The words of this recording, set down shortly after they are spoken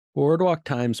Boardwalk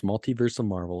Times Multiverse of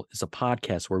Marvel is a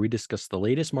podcast where we discuss the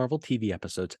latest Marvel TV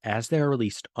episodes as they are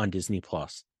released on Disney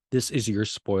Plus. This is your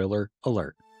spoiler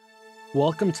alert.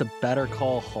 Welcome to Better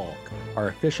Call Hulk, our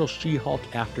official She-Hulk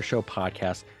after show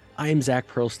podcast. I am Zach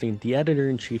Pearlstein, the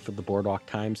editor-in-chief of the Boardwalk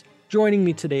Times. Joining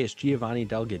me today is Giovanni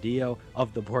Delgadillo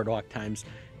of the Boardwalk Times.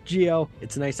 Gio,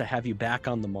 it's nice to have you back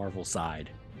on the Marvel side.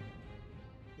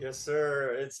 Yes,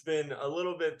 sir. It's been a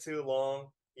little bit too long,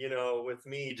 with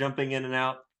me jumping in and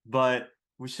out, but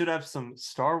we should have some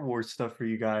Star Wars stuff for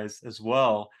you guys as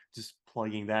well. Just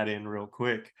plugging that in real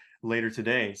quick later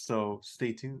today. So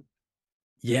stay tuned.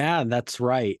 Yeah, that's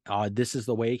right. This is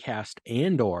the Waycast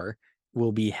Andor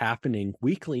will be happening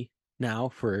weekly now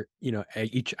for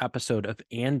each episode of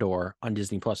Andor on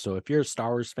Disney Plus. So if you're a Star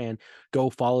Wars fan, go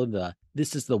follow the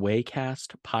This is the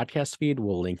Waycast podcast feed.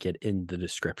 We'll link it in the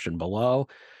description below.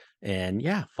 And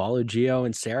yeah, follow Gio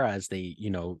and Sarah as they,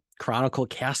 chronicle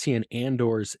Cassian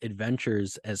Andor's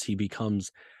adventures as he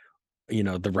becomes,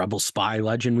 the rebel spy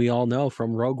legend we all know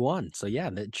from Rogue One. So yeah,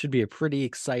 that should be a pretty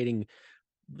exciting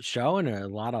show and a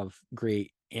lot of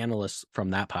great analysts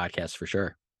from that podcast for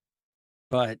sure.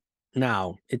 But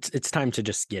now it's time to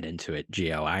just get into it,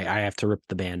 Gio. I have to rip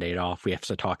the band-aid off. We have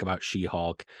to talk about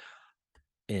She-Hulk.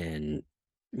 And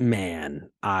man,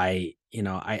 I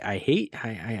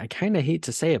kind of hate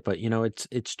to say it, but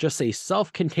it's just a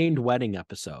self-contained wedding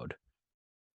episode.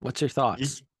 What's your Y-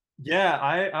 thoughts? Yeah,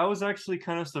 I was actually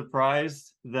kind of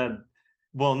surprised that,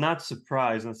 well, not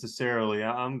surprised necessarily.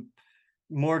 I'm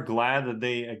more glad that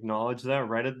they acknowledged that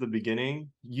right at the beginning.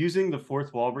 Using the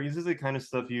fourth wall break, this is the kind of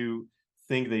stuff you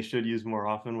think they should use more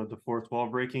often with the fourth wall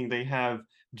breaking. They have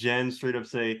Jen straight up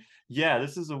say, "Yeah,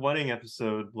 this is a wedding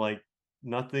episode. Like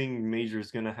nothing major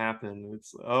is gonna happen."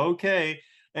 It's okay,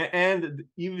 and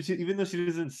even though she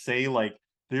doesn't say like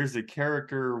there's a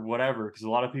character or whatever, because a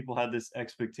lot of people had this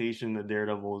expectation that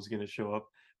Daredevil was going to show up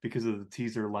because of the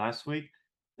teaser last week.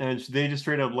 And they just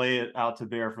straight up lay it out to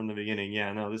bear from the beginning.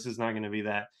 Yeah, no, this is not going to be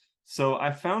that. So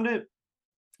I found it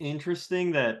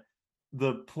interesting that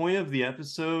the point of the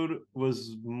episode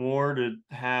was more to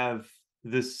have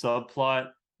this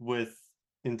subplot with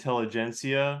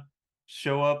intelligentsia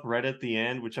show up right at the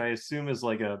end, which I assume is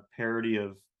like a parody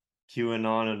of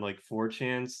QAnon and like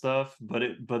 4chan stuff, but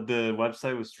the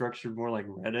website was structured more like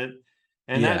Reddit.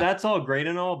 And that Yeah. that's all great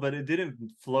and all, but it didn't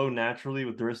flow naturally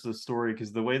with the rest of the story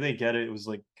because the way they get it was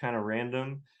like kind of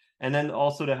random. And then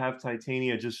also to have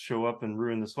Titania just show up and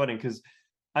ruin this wedding because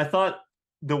I thought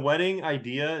the wedding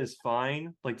idea is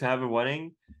fine, like to have a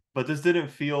wedding, but this didn't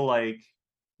feel like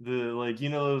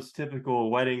those typical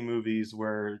wedding movies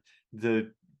where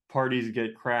the parties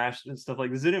get crashed and stuff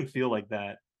like this didn't feel like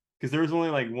that because there was only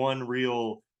like one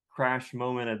real crash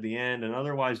moment at the end, and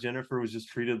otherwise Jennifer was just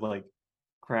treated like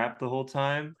crap the whole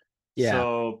time. Yeah.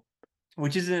 So,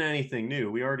 which isn't anything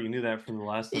new. We already knew that from the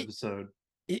last It, episode.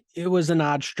 it was an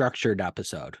odd structured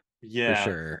episode for Yeah,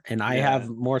 sure. And I have yeah.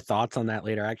 more thoughts on that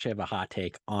later. I actually have a hot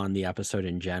take on the episode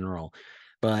in general.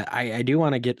 But I do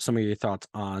want to get some of your thoughts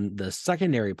on the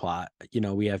secondary plot.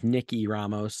 We have Nikki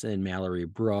Ramos and Mallory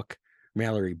Book,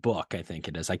 I think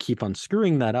it is. I keep on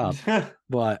screwing that up.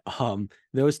 But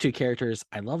those two characters,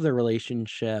 I love their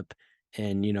relationship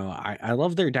and I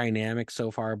love their dynamic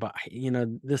so far, but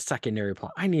this secondary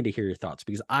plot, I need to hear your thoughts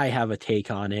because I have a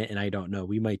take on it and I don't know.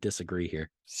 We might disagree here.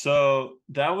 So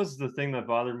that was the thing that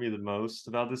bothered me the most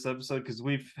about this episode because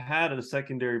we've had a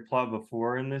secondary plot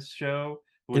before in this show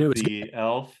And it with was good. the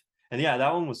elf. And yeah,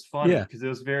 that one was funny Yeah. because it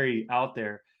was very out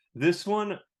there. This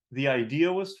one, the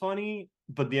idea was funny,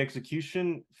 but the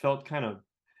execution felt kind of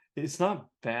it's not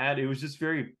bad. It was just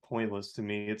very pointless to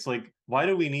me. It's like, why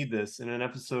do we need this in an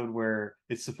episode where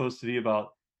it's supposed to be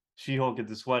about She-Hulk at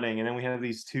this wedding, and then we have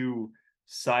these two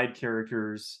side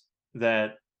characters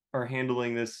that are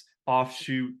handling this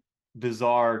offshoot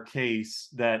bizarre case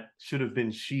that should have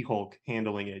been She-Hulk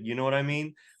handling it. You know what I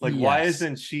mean? Like, why Yes.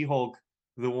 isn't She-Hulk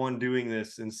the one doing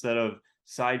this instead of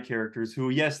side characters who,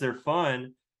 yes, they're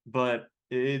fun, but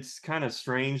it's kind of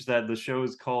strange that the show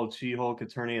is called She-Hulk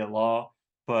Attorney at Law,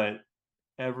 but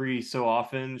every so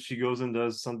often she goes and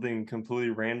does something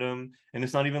completely random, and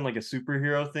it's not even like a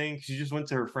superhero thing. She just went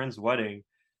to her friend's wedding,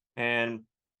 and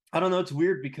I don't know, it's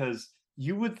weird because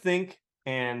you would think,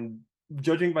 and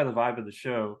judging by the vibe of the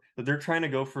show, that they're trying to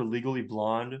go for Legally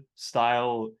Blonde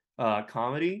style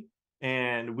comedy,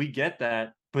 and we get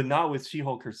that, but not with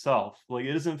She-Hulk herself. Like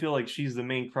it doesn't feel like she's the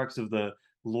main crux of the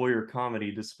lawyer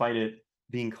comedy, despite it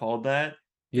being called that,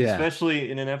 Yeah.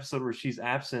 especially in an episode where she's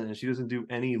absent and she doesn't do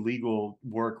any legal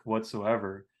work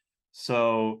whatsoever.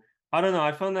 So I don't know.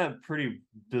 I found that pretty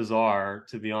bizarre,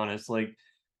 to be honest. Like,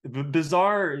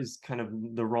 bizarre is kind of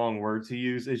the wrong word to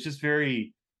use. It's just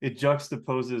very. it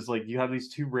juxtaposes, like, you have these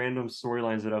two random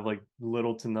storylines that have like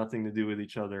little to nothing to do with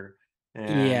each other,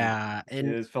 and Yeah,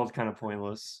 it felt kind of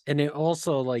pointless. and it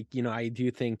also, like, I do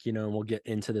think, and we'll get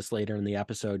into this later in the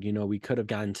episode, we could have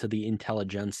gotten to the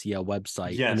Intelligentsia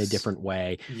website in a Yes. different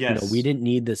way. We Yes. didn't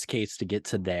need this case to get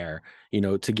to there,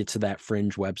 to get to that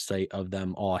fringe website of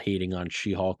them all hating on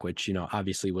She-Hulk, which,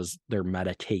 obviously was their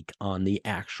meta take on the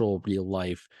actual real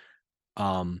life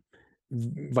um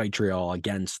vitriol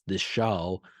against this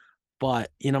show.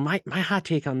 But, my hot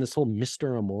take on this whole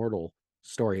Mr. Immortal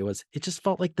story was it just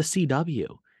felt like the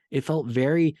CW. It felt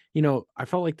very, I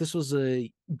felt like this was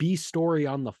a B story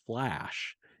on the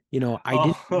Flash. I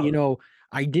didn't, Oh,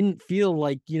 I didn't feel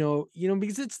like,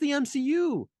 because it's the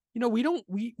MCU. We don't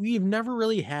we've never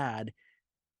really had,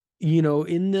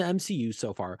 in the MCU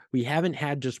so far, we haven't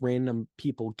had just random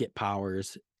people get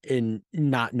powers and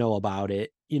not know about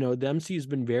it. The MCU's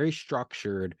been very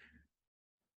structured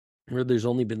where there's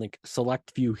only been, like,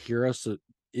 select few heroes, so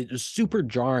it is super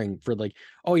jarring for, like,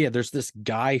 "Oh, yeah, there's this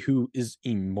guy who is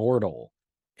immortal,"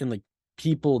 and, like,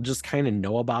 people just kinda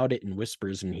know about it in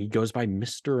whispers, and he goes by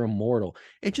Mr. Immortal.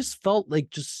 It just felt, like,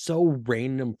 just so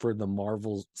random for the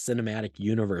Marvel Cinematic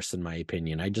Universe, in my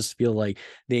opinion. I just feel like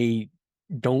they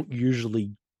don't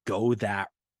usually go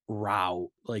that route,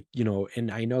 like,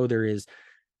 and I know there is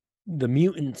the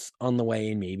mutants on the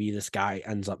way, and maybe this guy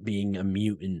ends up being a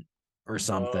mutant or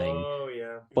something. oh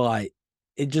yeah. But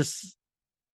it just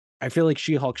I feel like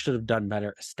She-Hulk should have done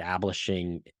better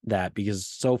establishing that because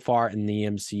so far in the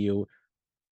MCU,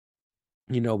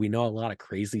 we know a lot of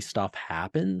crazy stuff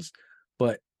happens,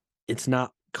 but it's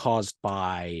not caused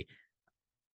by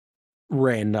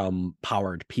random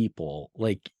powered people.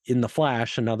 Like in The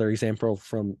Flash, another example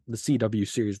from the CW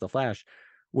series The Flash,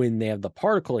 when they have the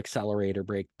particle accelerator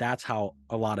break, that's how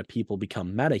a lot of people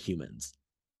become metahumans.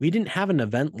 We didn't have an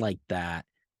event like that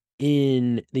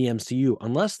in the MCU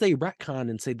unless they retcon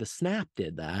and say the snap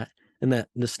did that and that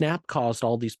the snap caused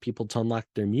all these people to unlock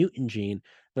their mutant gene.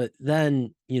 But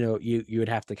then, you would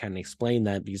have to kind of explain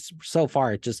that because so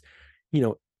far it just, you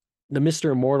know, the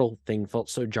Mr. Immortal thing felt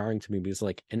so jarring to me because,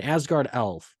 like, an Asgard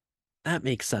elf, that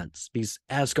makes sense because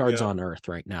Asgard's Yep. on Earth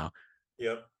right now.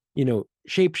 Yep.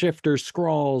 Shapeshifters,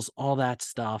 scrolls, all that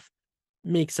stuff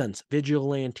makes sense.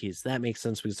 Vigilantes, that makes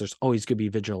sense because there's always gonna be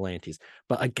vigilantes.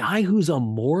 But a guy who's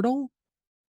immortal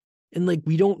and, like,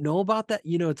 we don't know about that,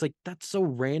 it's like that's so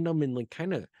random and, like,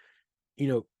 you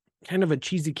know, kind of a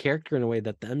cheesy character in a way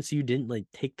that the MCU didn't, like,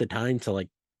 take the time to, like,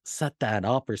 set that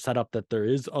up or set up that there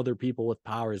is other people with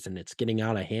powers and it's getting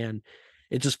out of hand.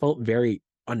 It just felt very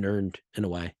unearned in a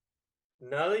way.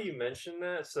 Now that you mention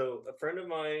that, so a friend of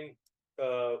mine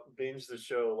binged the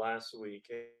show last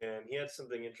week, and he had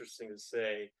something interesting to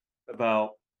say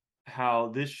about how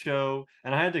this show,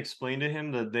 and I had to explain to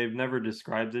him that they've never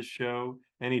described this show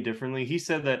any differently. He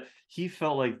said that he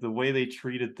felt like the way they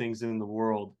treated things in the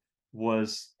world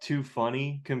was too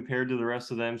funny compared to the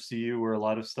rest of the MCU, where a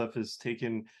lot of stuff is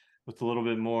taken with a little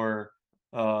bit more,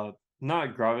 uh,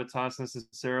 not gravitas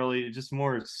necessarily, just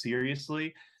more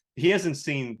seriously. He hasn't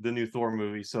seen the new Thor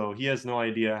movie, so he has no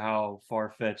idea how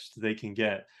far-fetched they can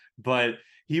get. But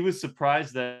he was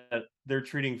surprised that they're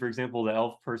treating, for example, the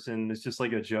elf person as just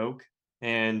like a joke.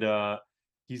 And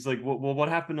he's like, well, what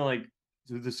happened to like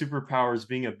the superpowers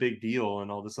being a big deal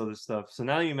and all this other stuff? So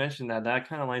now you mentioned that, that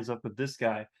kind of lines up with this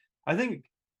guy. I think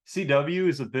CW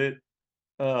is a bit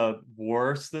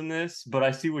worse than this, but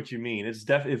I see what you mean.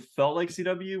 It felt like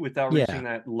CW without Yeah. reaching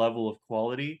that level of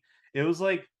quality. It was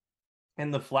like,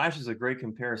 and The Flash is a great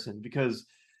comparison because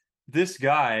this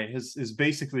guy is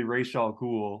basically Ra's al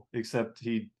Ghul, except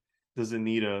he doesn't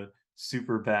need a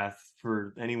super bath.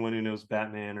 For anyone who knows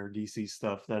Batman or DC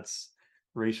stuff, that's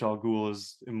Ra's al Ghul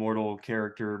is immortal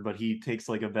character, but he takes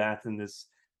like a bath in this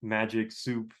magic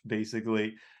soup,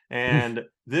 basically. And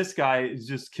this guy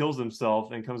just kills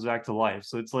himself and comes back to life.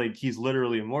 So it's like he's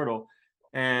literally immortal.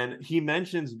 And he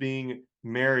mentions being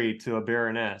married to a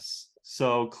baroness.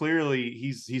 So clearly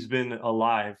he's been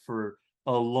alive for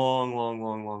a long, long,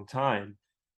 long, long time.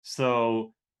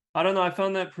 So I don't know. I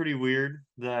found that pretty weird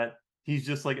that he's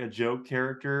just like a joke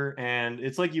character. And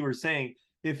it's like you were saying,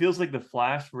 it feels like the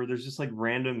Flash where there's just like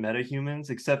random metahumans,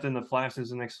 except in the Flash,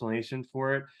 there's an explanation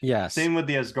for it. Yes. Same with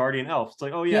the Asgardian elf. It's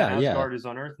like, oh yeah, Yeah, yeah. Asgard is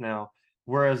on Earth now.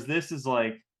 Whereas this is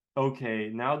like, okay,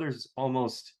 now there's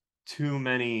almost too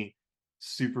many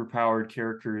superpowered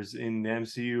characters in the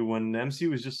MCU when the MCU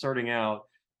was just starting out.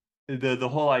 The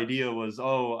whole idea was,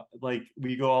 oh, like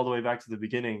we go all the way back to the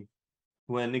beginning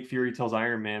when Nick Fury tells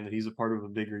Iron Man that he's a part of a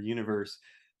bigger universe.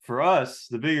 For us,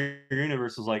 the bigger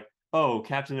universe was like, oh,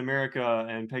 Captain America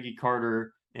and Peggy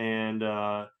Carter and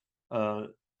uh,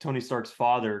 Tony Stark's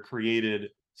father created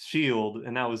Shield,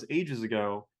 and that was ages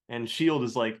ago. And Shield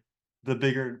is like the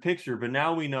bigger picture. But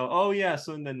now we know, oh yeah,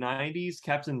 so in the 90s,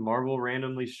 Captain Marvel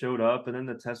randomly showed up, and then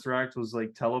the Tesseract was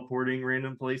like teleporting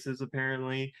random places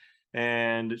apparently.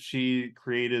 And she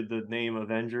created the name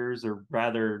Avengers, or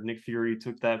rather, Nick Fury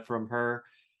took that from her.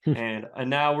 And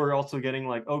now we're also getting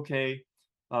like, okay,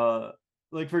 uh,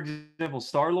 like for example,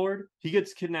 Star Lord, he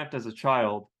gets kidnapped as a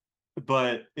child,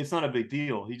 but it's not a big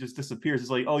deal. He just disappears. It's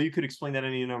like, oh, you could explain that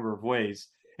any number of ways.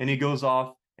 And he goes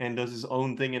off and does his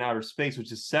own thing in outer space,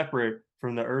 which is separate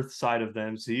from the Earth side of the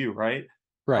MCU, right?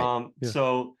 Right. Yeah.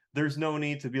 So there's no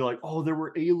need to be like, oh, there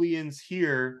were aliens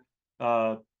here.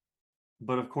 Uh,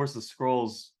 but of course, the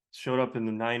Skrulls showed up in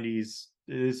the 90s.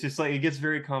 It's just like it gets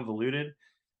very convoluted.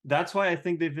 That's why I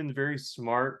think they've been very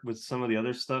smart with some of the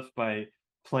other stuff by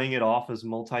playing it off as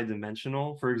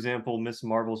multi-dimensional. For example, Miss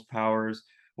Marvel's powers,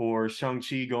 or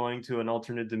Shang-Chi going to an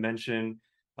alternate dimension,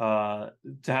 uh,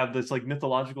 to have this like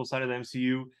mythological side of the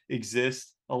MCU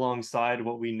exist alongside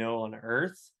what we know on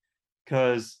Earth.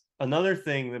 Because another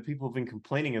thing that people have been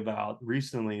complaining about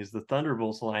recently is the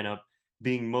Thunderbolts lineup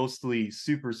being mostly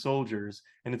super soldiers.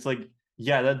 And it's like,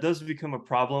 yeah, that does become a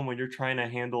problem when you're trying to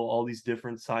handle all these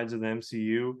different sides of the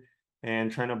MCU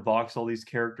and trying to box all these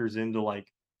characters into like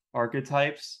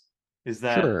archetypes. Is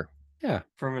that Sure. Yeah.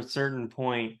 from a certain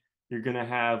point, you're going to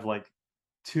have like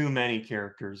too many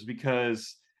characters,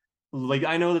 because like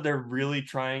I know that they're really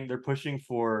trying, they're pushing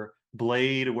for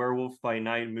Blade, Werewolf by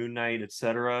Night, Moon Knight,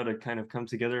 etc., to kind of come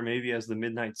together maybe as the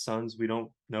Midnight Suns. We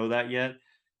don't know that yet.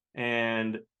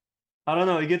 And I don't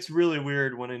know, it gets really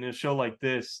weird when in a show like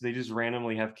this, they just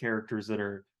randomly have characters that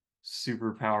are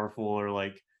super powerful, or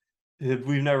like that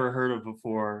we've never heard of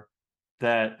before,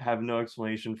 that have no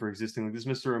explanation for existing. Like this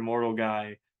Mr. Immortal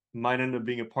guy might end up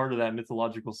being a part of that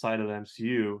mythological side of the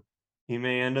MCU. He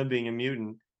may end up being a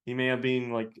mutant. He may end up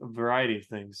being like a variety of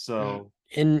things. Mm. So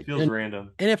And it feels and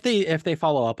random. and if they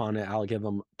follow up on it, I'll give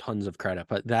them tons of credit.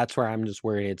 But that's where I'm just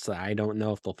worried. It's that I don't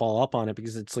know if they'll follow up on it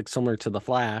because it's like similar to the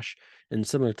Flash and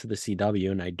similar to the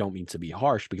CW. And I don't mean to be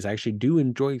harsh because I actually do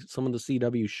enjoy some of the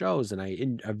CW shows, and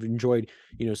I've enjoyed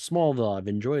Smallville. I've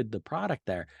enjoyed the product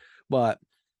there, but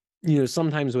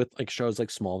sometimes with like shows like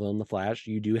Smallville and The Flash,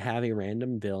 you do have a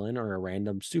random villain or a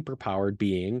random superpowered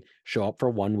being show up for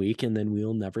 1 week and then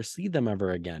we'll never see them ever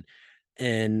again.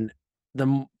 And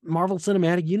the Marvel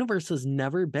Cinematic Universe has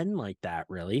never been like that,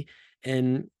 really.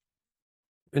 And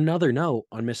another note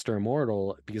on Mr.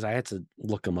 Immortal, because I had to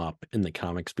look him up in the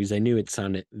comics because I knew it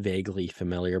sounded vaguely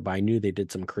familiar, but I knew they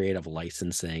did some creative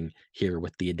licensing here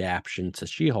with the adaptation to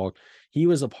She-Hulk. He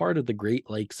was a part of the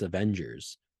Great Lakes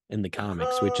Avengers in the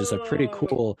comics, which is a Oh,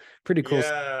 pretty cool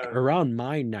yeah. around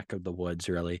my neck of the woods,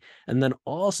 really. And then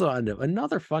also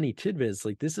another funny tidbit is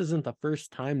like this isn't the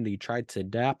first time they tried to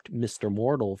adapt Mr.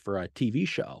 Mortal for a TV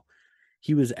show.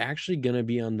 He was actually going to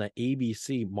be on the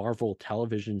ABC Marvel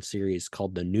television series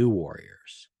called The New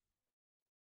Warriors.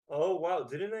 Oh wow.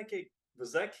 Didn't that get,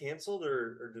 was that canceled,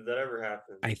 or did that ever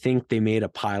happen? I think they made a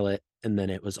pilot and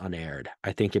then it was unaired.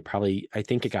 I think it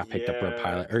got picked up for a Yeah,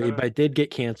 pilot, but it did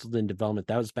get canceled in development.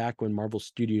 That was back when Marvel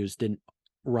Studios didn't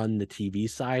run the TV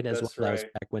side as well. that's That was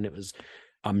right. back when it was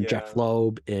Jeff Yeah.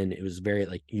 Loeb, and it was very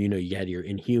like you had your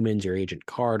Inhumans, your Agent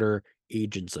Carter,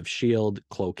 Agents of Shield,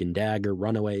 Cloak and Dagger,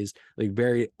 Runaways, like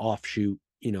very offshoot,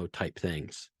 type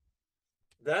things.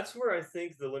 That's where I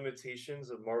think the limitations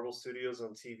of Marvel Studios on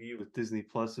TV with Disney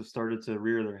Plus have started to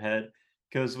rear their head.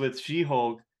 Because with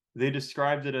She-Hulk, they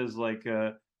described it as like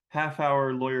a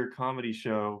half-hour lawyer comedy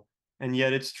show, and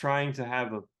yet it's trying to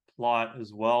have a plot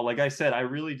as well. Like I said, I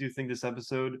really do think this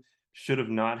episode should have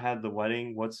not had the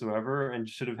wedding whatsoever, and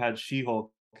should have had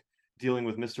She-Hulk dealing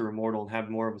with Mr. Immortal and have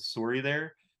more of a story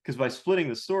there. Because by splitting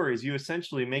the stories, you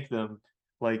essentially make them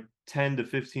like 10 to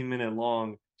 15-minute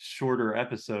long, shorter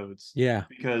episodes, Yeah,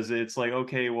 because it's like,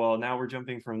 okay, well, now we're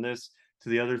jumping from this to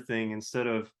the other thing instead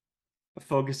of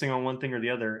focusing on one thing or the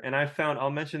other. And I found,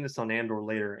 I'll mention this on Andor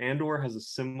later. Andor has a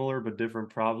similar but different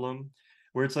problem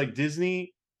where it's like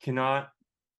Disney cannot,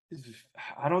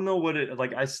 I don't know what it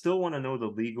like. I still want to know the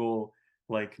legal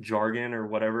like jargon or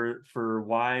whatever for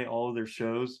why all of their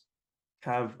shows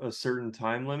have a certain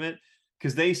time limit,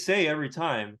 because they say every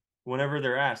time whenever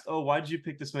they're asked, "Oh, why did you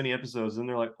pick this many episodes?" And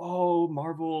they're like, "Oh,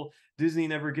 Marvel, Disney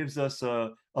never gives us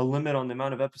a limit on the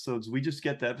amount of episodes. We just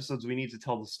get the episodes we need to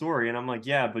tell the story." And I'm like,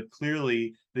 "Yeah, but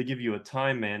clearly they give you a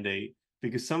time mandate,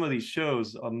 because some of these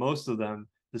shows, most of them,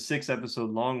 the 6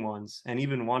 episode long ones, and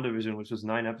even WandaVision, which was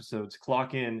 9 episodes,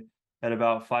 clock in at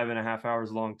about 5.5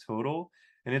 hours long total."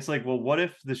 And it's like, well, what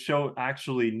if the show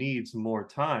actually needs more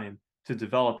time to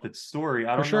develop its story?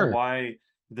 I for don't know sure. why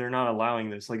they're not allowing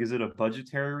this? Like, is it a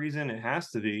budgetary reason? It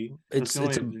has to be. That's the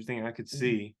It's a only thing I could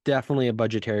see. definitely a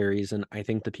budgetary reason. I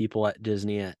think the people at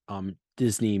Disney, at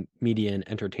Disney Media and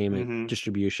Entertainment Mhm.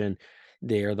 Distribution,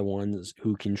 they are the ones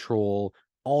who control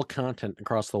all content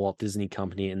across the Walt Disney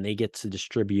Company, and they get to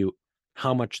distribute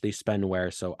how much they spend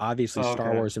where. So obviously Star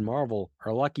Okay. Wars and Marvel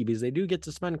are lucky because they do get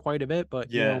to spend quite a bit,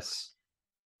 but Yes.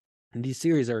 these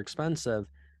series are expensive,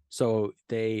 so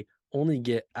they only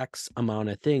get X amount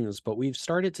of things. But we've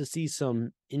started to see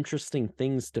some interesting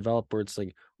things develop where it's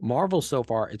like Marvel so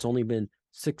far, it's only been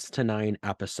 6 to 9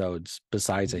 episodes.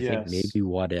 Besides, I think Yes. maybe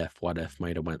What If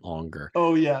might have went longer.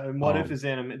 Oh yeah, and What If Um, is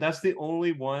anime. That's the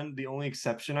only one, the only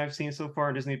exception I've seen so far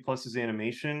in Disney Plus's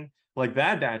animation. Like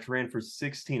Bad Batch ran for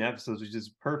 16 episodes, which is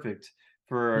perfect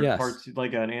for a yes,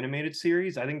 like an animated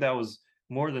series. I think that was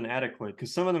more than adequate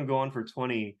because some of them go on for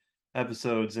 20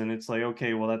 episodes, and it's like,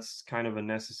 okay, well, that's kind of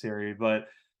unnecessary. But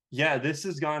yeah, this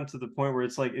has gone to the point where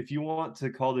it's like, if you want to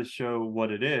call this show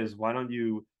what it is, why don't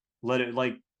you let it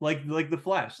like The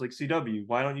Flash, like CW?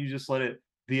 Why don't you just let it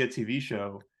be a TV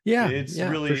show? yeah, It's yeah,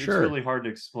 for really it's sure. really hard to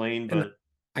explain, And but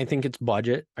I think it's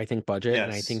budget. I think budget,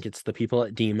 and I yes. think it's the people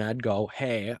at DMED go,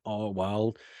 hey, oh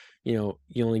well, you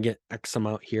only get X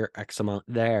amount here, X amount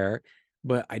there.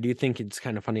 But I do think it's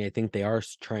kind of funny. I think they are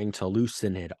trying to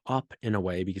loosen it up in a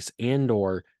way because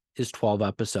Andor is 12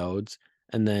 episodes,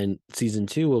 and then season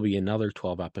two will be another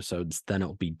 12 episodes, then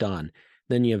it'll be done.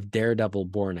 Then you have Daredevil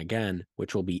Born Again,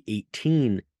 which will be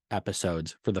 18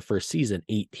 episodes for the first season,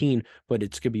 18, but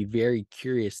it's going to be very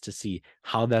curious to see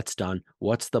how that's done.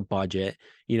 What's the budget?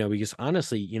 Because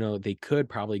honestly, they could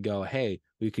probably go, hey,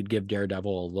 we could give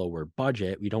Daredevil a lower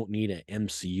budget. We don't need an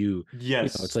MCU. It's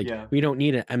Yes, like yeah. we don't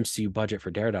need an MCU budget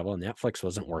for Daredevil. And Netflix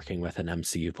wasn't working with an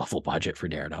MCU level budget for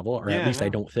Daredevil, or at Yeah, least I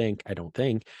no. don't think. I don't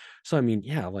think. So I mean,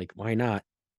 yeah, like why not?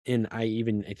 And I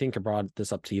think I brought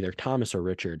this up to either Thomas or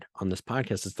Richard on this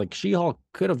podcast. It's like She-Hulk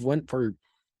could have went for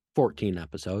 14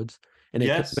 episodes, and it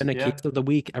could have Yes, been a case yeah. of the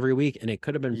week every week, and it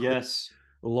could have been pretty Yes.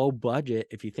 low budget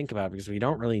if you think about it, because we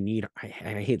don't really need, I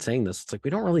hate saying this, it's like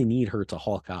we don't really need her to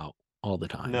Hulk out all the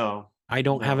time. No. I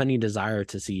don't have No. any desire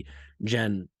to see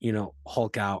Jen,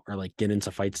 Hulk out or like get into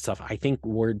fight stuff. I think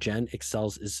where Jen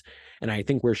excels is, and I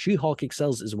think where She Hulk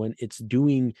excels is when it's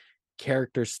doing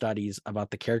character studies about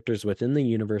the characters within the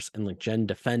universe and like Jen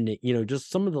defending,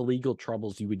 just some of the legal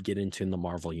troubles you would get into in the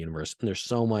Marvel universe. And there's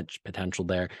so much potential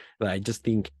there that I just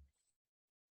think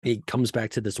it comes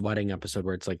back to this wedding episode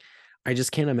where it's like, I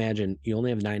just can't imagine you only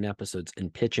have 9 episodes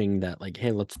and pitching that, like,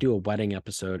 hey, let's do a wedding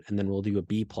episode and then we'll do a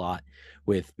B plot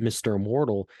with Mr.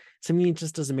 Immortal. To me, it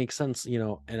just doesn't make sense.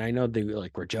 And I know they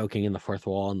like we're joking in the fourth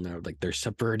wall and they're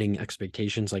subverting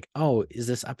expectations, like, oh, is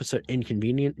this episode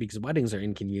inconvenient? Because weddings are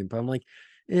inconvenient. But I'm like,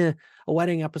 a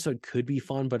wedding episode could be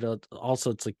fun, but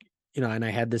also it's like, and I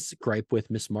had this gripe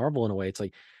with Miss Marvel in a way. It's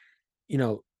like, you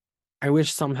know, I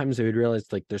wish sometimes they would realize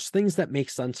like there's things that make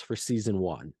sense for season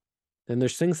one. Then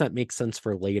there's things that make sense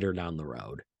for later down the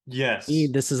road. Yes.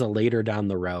 This is a later down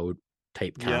the road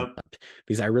type Yep. concept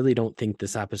because I really don't think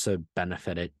this episode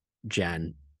benefited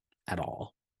Jen at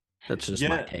all. That's just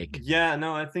my Yeah. take. Yeah,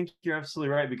 no, I think you're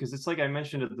absolutely right because it's like I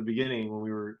mentioned at the beginning when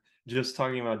we were just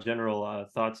talking about general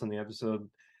thoughts on the episode.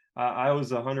 I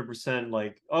was 100%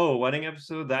 like, oh, wedding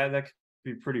episode that could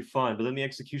be pretty fun, but then the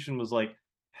execution was like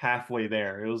halfway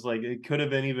there. It was like it could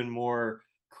have been even more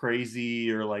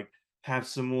crazy or like have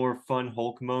some more fun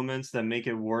Hulk moments that make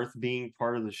it worth being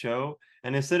part of the show.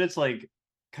 And instead, it's like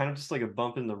kind of just like a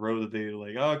bump in the road that they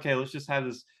like, oh, okay, let's just have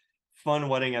this fun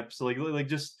wedding episode, like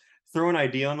just throw an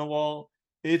idea on the wall.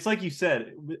 It's like you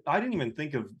said, I didn't even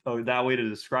think of that way to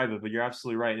describe it, but you're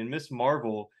absolutely right. In Miss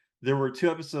Marvel, there were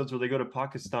 2 episodes where they go to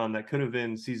Pakistan that could have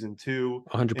been season two,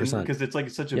 and 100%. because it's like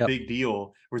such a Yep. big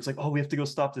deal, where it's like, oh, we have to go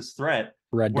stop this threat.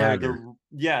 Red Where Dagger.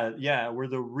 the where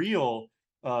the real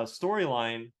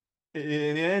storyline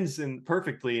it ends in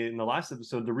perfectly in the last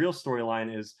episode. The real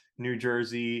storyline is New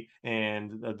Jersey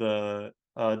and the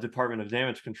Department of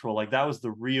Damage Control. Like that was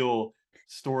the real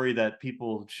story that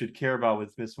people should care about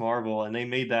with Miss Marvel, and they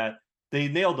made that they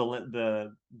nailed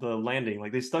the landing.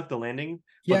 Like they stuck the landing,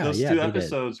 but Yeah, those yeah, two they did.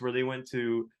 episodes where they went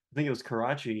to I think it was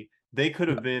Karachi, they could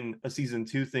have Yep. been a season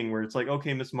two thing where it's like,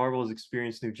 okay, Miss Marvel has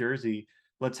experienced New Jersey,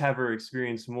 let's have her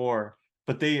experience more.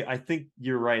 But I think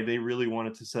you're right. They really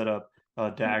wanted to set up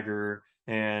Dagger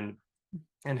and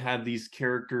have these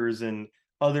characters and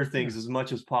other Yeah. things as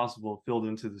much as possible filled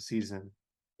into the season.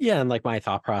 Yeah, and like my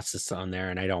thought process on there,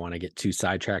 and I don't want to get too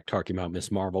sidetracked talking about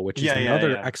Miss Marvel, which is Yeah, yeah,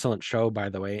 another yeah. excellent show, by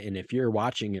the way. And if you're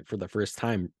watching it for the first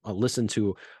time, listen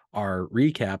to our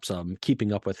recaps of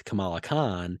Keeping Up with Kamala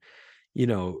Khan.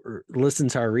 listen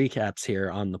to our recaps here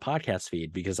on the podcast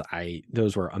feed because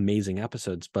those were amazing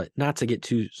episodes. But not to get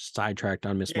too sidetracked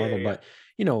on Miss Yeah, yeah, Marvel, yeah. but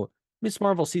you know, Miss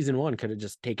Marvel season one could have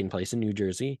just taken place in New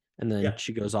Jersey, and then Yeah.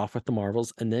 she goes off with the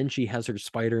Marvels, and then she has her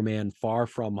Spider-Man Far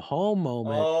From Home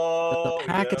moment with the Oh, yeah.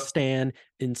 Pakistan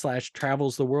and slash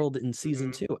travels the world in season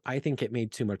Mhm. two. I think it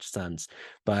made too much sense.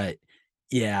 But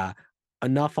yeah,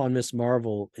 enough on Miss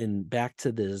Marvel and back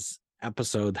to this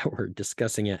episode that we're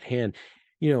discussing at hand.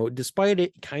 Despite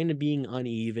it kind of being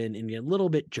uneven and a little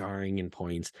bit jarring in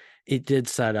points, it did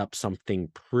set up something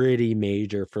pretty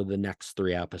major for the next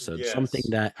three episodes. Something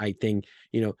Yes. that I think,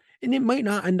 and it might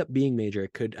not end up being major.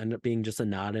 It could end up being just a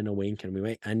nod and a wink,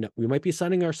 and we might be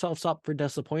setting ourselves up for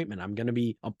disappointment. I'm gonna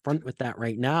be upfront with that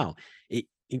right now. It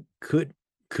could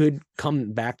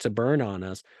come back to burn on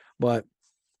us, but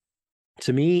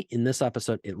to me, in this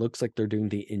episode, it looks like they're doing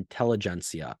the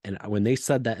intelligentsia. And when they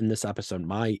said that in this episode,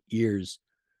 my ears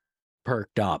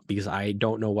perked up because I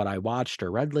don't know what I watched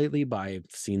or read lately, but I've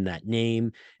seen that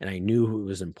name and I knew who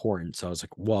was important. So I was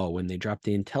like, whoa, when they dropped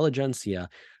the intelligentsia,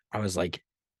 I was like,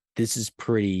 this is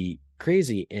pretty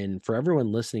crazy. And for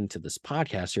everyone listening to this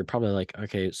podcast, you're probably like,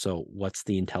 okay, so what's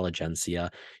the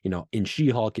intelligentsia? In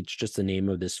She-Hulk, it's just the name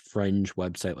of this fringe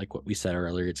website, like what we said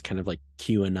earlier. It's kind of like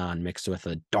QAnon mixed with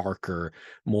a darker,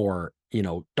 more,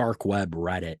 dark web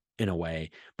Reddit in a way.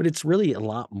 But it's really a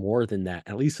lot more than that,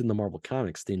 at least in the Marvel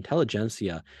comics. The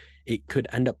intelligentsia, it could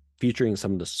end up featuring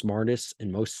some of the smartest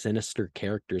and most sinister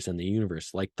characters in the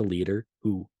universe, like the leader,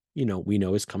 who, we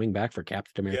know is coming back for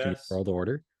Captain America New Yes. World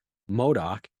Order.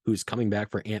 Modoc, who's coming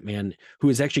back for Ant-Man, who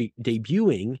is actually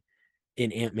debuting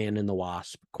in Ant-Man and the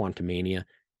Wasp, Quantumania,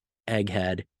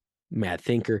 Egghead, Mad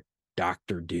Thinker,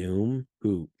 Doctor Doom,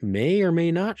 who may or may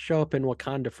not show up in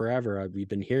Wakanda Forever. We've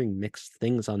been hearing mixed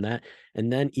things on that.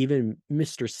 And then even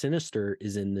Mr. Sinister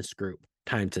is in this group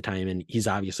time to time, and he's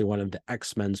obviously one of the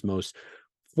X-Men's most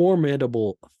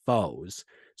formidable foes.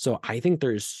 So I think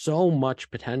there's so much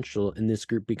potential in this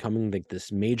group becoming like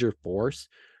this major force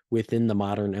within the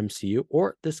modern MCU,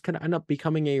 or this could end up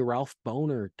becoming a Ralph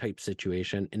Boner type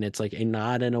situation. And it's like a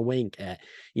nod and a wink at,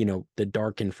 the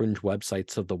dark and fringe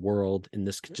websites of the world. And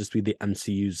this could just be the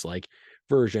MCU's like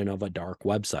version of a dark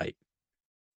website.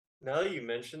 Now that you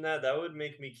mention that, that would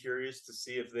make me curious to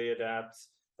see if they adapt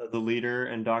the leader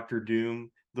and Doctor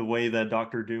Doom the way that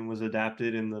Doctor Doom was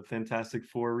adapted in the Fantastic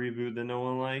Four reboot that no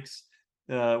one likes,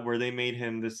 where they made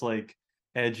him this like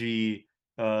edgy,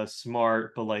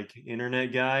 smart but like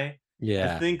internet guy. I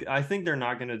Yeah. think I think they're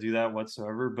not going to do that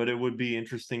whatsoever, but it would be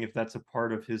interesting if that's a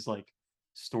part of his like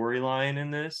storyline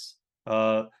in this.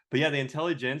 But yeah, the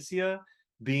intelligentsia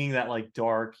being that like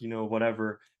dark,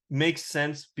 whatever makes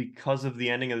sense because of the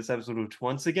ending of this episode, which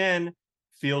once again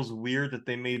feels weird that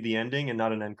they made the ending and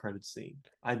not an end credit scene.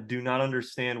 I do not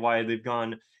understand why they've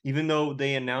gone, even though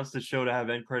they announced the show to have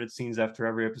end credit scenes after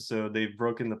every episode, they've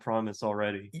broken the promise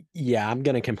already. Yeah, I'm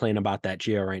gonna complain about that,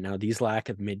 Geo, right now. These lack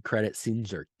of mid-credit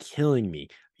scenes are killing me.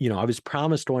 I was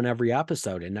promised one every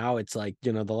episode, and now it's like,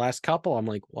 the last couple, I'm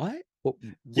like, what? Yeah,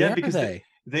 Where are because they?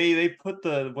 they put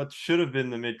the what should have been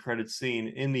the mid credit scene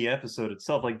in the episode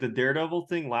itself. Like the Daredevil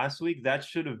thing last week, that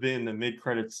should have been the mid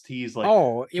credits tease. Like,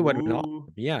 Oh, it would have been awesome. ooh,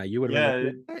 Yeah, you would have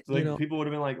been yeah, like, what? like people would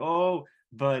have been like, oh,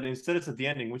 but instead it's at the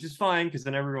ending, which is fine because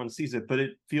then everyone sees it. But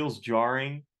it feels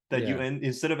jarring that you Yeah, end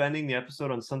instead of ending the episode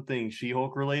on something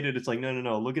She-Hulk related. It's like, no, no,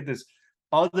 no. Look at this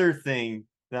other thing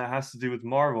that has to do with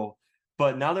Marvel.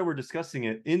 But now that we're discussing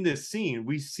it in this scene,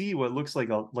 we see what looks like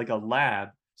a lab.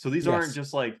 So these aren't yes,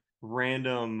 just like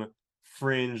random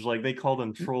fringe, like they call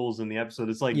them trolls in the episode.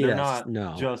 It's like they're yes, not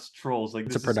no, just trolls. Like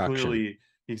it's a this is production. clearly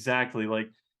exactly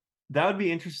like that would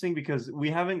be interesting because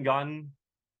we haven't gotten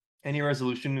any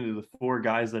resolution into the four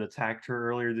guys that attacked her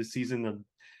earlier this season.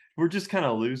 We're just kind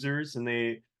of losers, and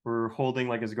they were holding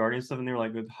like as guardian stuff, and they were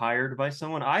like hired by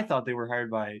someone. I thought they were hired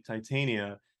by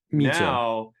Titania. Me too.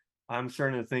 Now I'm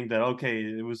starting to think that okay,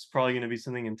 it was probably going to be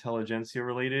something intelligentsia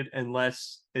related,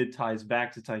 unless it ties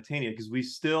back to Titania, because we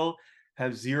still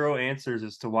have zero answers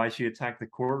as to why she attacked the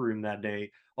courtroom that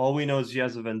day. All we know is she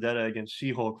has a vendetta against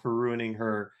She-Hulk for ruining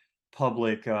her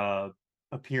public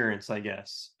appearance, I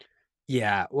guess.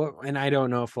 Yeah, well, and I don't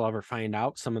know if we'll ever find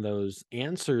out some of those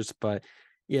answers, but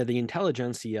yeah, the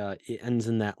intelligentsia, it ends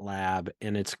in that lab,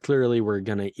 and it's clearly we're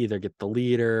gonna either get the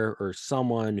leader or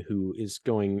someone who is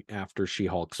going after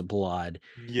She-Hulk's blood.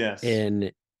 Yes.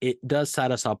 And it does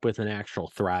set us up with an actual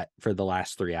threat for the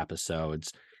last three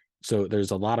episodes. So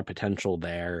there's a lot of potential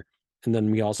there. And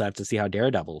then we also have to see how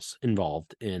Daredevil's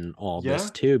involved in all this Yeah.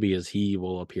 too, because he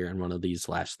will appear in one of these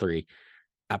last three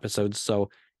episodes. So,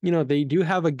 they do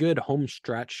have a good home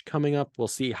stretch coming up. We'll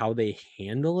see how they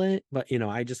handle it. But,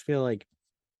 I just feel like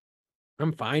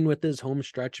I'm fine with this home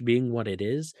stretch being what it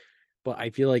is, but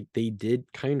I feel like they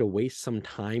did kind of waste some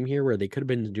time here where they could have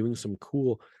been doing some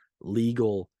cool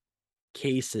legal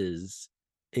cases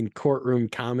and courtroom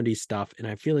comedy stuff, and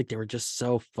I feel like they were just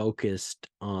so focused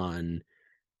on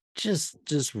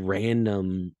just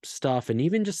random stuff, and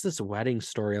even just this wedding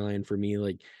storyline for me,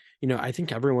 like, I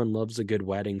think everyone loves a good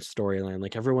wedding storyline,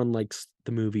 like, everyone likes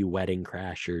the movie Wedding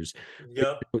Crashers,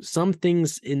 but, Yep. some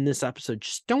things in this episode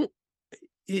just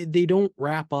they don't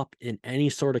wrap up in any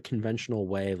sort of conventional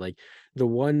way. Like, the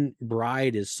one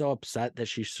bride is so upset that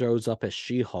she shows up as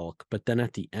She-Hulk, but then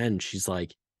at the end, she's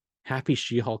like, happy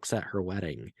She-Hulk's at her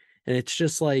wedding. And it's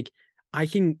just like, we're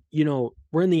in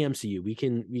the MCU. We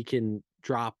can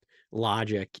drop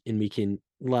logic and we can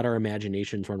let our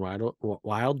imaginations run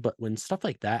wild. But when stuff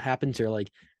like that happens, you're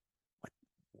like,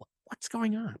 what's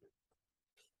going on?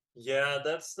 Yeah,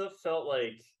 that stuff felt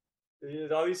like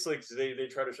it obviously, 'cause they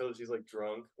try to show that she's, like,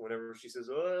 drunk whenever she says,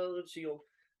 "Oh, she'll,"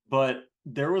 but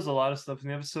there was a lot of stuff in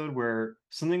the episode where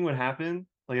something would happen,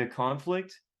 like a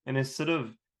conflict, and instead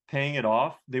of paying it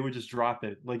off, they would just drop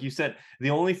it. Like you said, the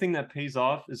only thing that pays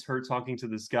off is her talking to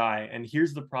this guy, and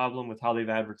here's the problem with how they've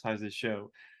advertised this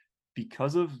show.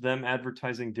 Because of them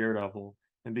advertising Daredevil,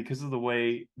 and because of the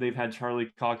way they've had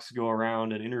Charlie Cox go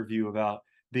around and interview about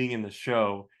being in the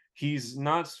show, he's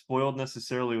not spoiled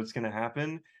necessarily what's going to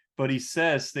happen, but he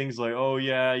says things like, "Oh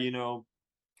yeah,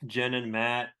 Jen and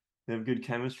Matt, they have good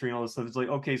chemistry and all this stuff." It's like,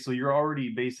 okay, so you're already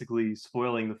basically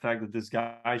spoiling the fact that this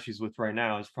guy she's with right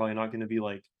now is probably not going to be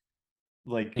like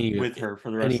Any, with her for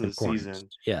the any rest of the importance? season.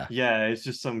 Yeah. Yeah, it's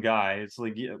just some guy. It's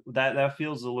like, yeah, that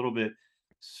feels a little bit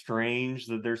strange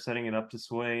that they're setting it up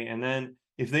this way. And then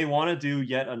if they want to do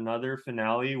yet another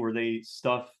finale where they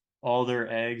stuff all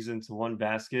their eggs into one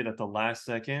basket at the last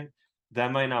second,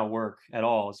 that might not work at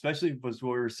all. Especially because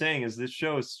what we were saying is this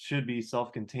show should be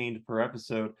self-contained per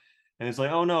episode. And it's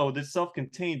like, oh no, this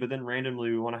self-contained, but then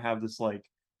randomly we want to have this like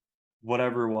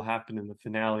whatever will happen in the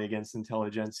finale against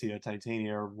Intelligentsia,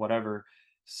 Titania, or whatever.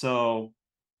 So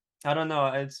I don't know.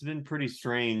 It's been pretty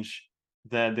strange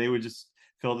that they would just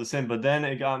fill this in. But then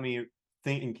it got me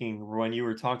thinking when you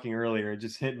were talking earlier, it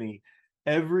just hit me.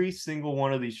 Every single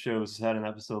one of these shows has had an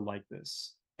episode like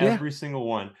this. Yeah. Every single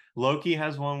one. Loki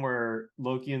has one where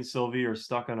Loki and Sylvie are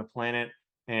stuck on a planet,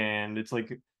 and it's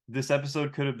like this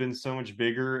episode could have been so much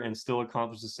bigger and still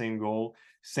accomplish the same goal.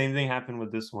 Same thing happened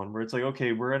with this one, where it's like,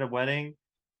 okay, we're at a wedding,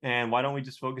 and why don't we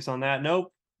just focus on that?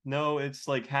 Nope. No, it's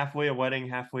like halfway a wedding,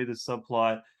 halfway the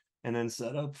subplot, and then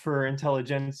set up for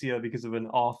Intelligentsia because of an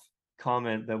off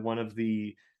comment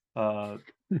that uh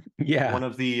Yeah. one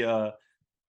of the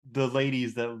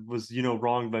ladies that was,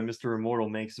 wronged by Mr. Immortal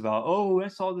makes about, "Oh, I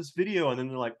saw this video." And then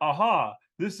they're like, "Aha,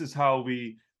 this is how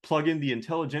we plug in the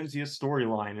Intelligentsia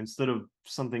storyline instead of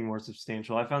something more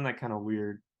substantial." I found that kind of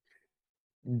weird.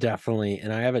 Definitely,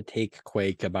 and I have a take,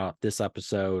 Quake, about this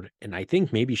episode, and I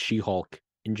think maybe She-Hulk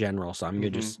in general, so I'm gonna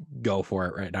Hmm. just go for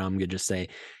it right now. I'm gonna just say,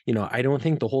 I don't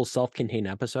think the whole self-contained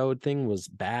episode thing was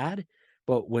bad,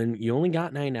 but when you only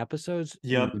got 9 episodes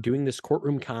and Yep. you're doing this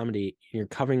courtroom comedy, you're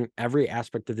covering every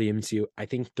aspect of the MCU, I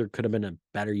think there could have been a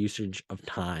better usage of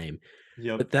time.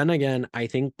 Yep. But then again, I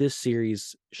think this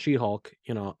series, She-Hulk,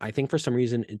 I think for some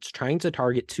reason it's trying to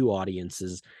target 2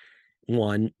 audiences.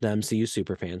 One, the MCU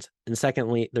superfans, and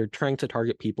secondly, they're trying to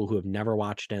target people who have never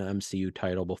watched an MCU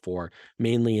title before,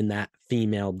 mainly in that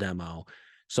female demo.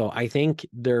 So I think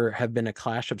there have been a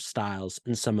clash of styles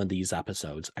in some of these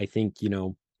episodes. I think,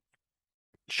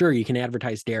 sure, you can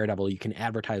advertise Daredevil, you can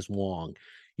advertise Wong,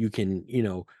 you can,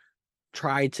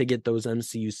 try to get those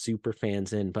MCU super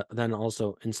fans in, but then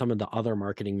also in some of the other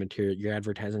marketing material, you're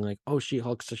advertising like, oh,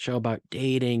 She-Hulk's a show about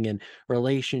dating and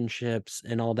relationships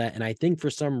and all that. And I think for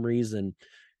some reason,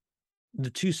 the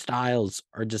 2 styles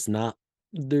are just not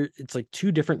there. It's like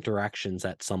 2 different directions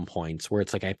at some points where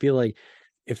it's like, I feel like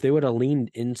if they would have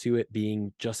leaned into it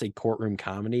being just a courtroom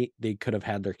comedy, they could have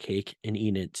had their cake and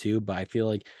eaten it too, but I feel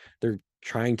like they're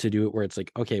trying to do it where it's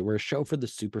like, okay, we're a show for the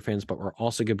super fans, but we're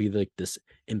also gonna be like this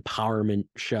empowerment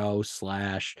show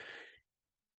slash,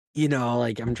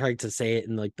 like, I'm trying to say it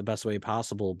in, like, the best way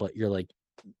possible, but you're like,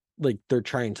 they're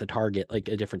trying to target, like,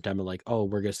 a different demo, like, "Oh,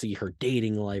 we're gonna see her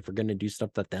dating life, we're gonna do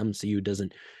stuff that the MCU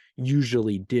doesn't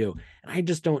usually do," and I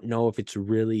just don't know if it's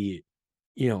really,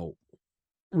 you know,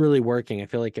 really working. I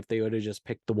feel like if they would've just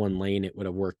picked the one lane, it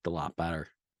would've worked a lot better.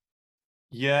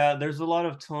 Yeah, there's a lot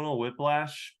of tonal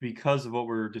whiplash because of what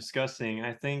we're discussing.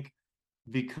 I think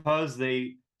because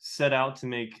they set out to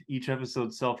make each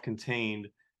episode self-contained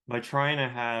by trying to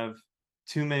have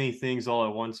too many things all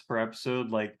at once per episode,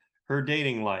 like her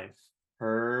dating life,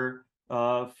 her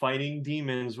fighting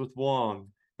demons with Wong,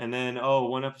 and then, oh,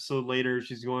 one episode later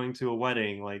she's going to a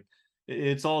wedding. Like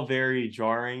it's all very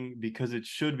jarring because it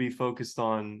should be focused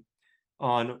on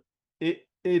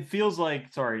it feels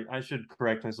like, sorry, I should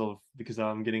correct myself because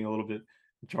I'm getting a little bit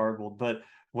jarbled, but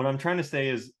what I'm trying to say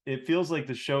is it feels like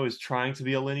the show is trying to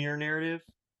be a linear narrative,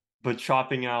 but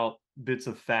chopping out bits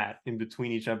of fat in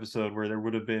between each episode where there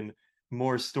would have been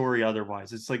more story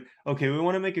otherwise. It's like, okay, we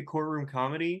want to make a courtroom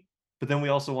comedy, but then we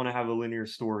also want to have a linear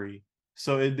story.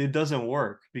 So it doesn't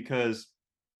work because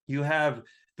you have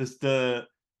the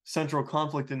central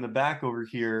conflict in the back over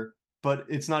here, but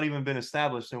it's not even been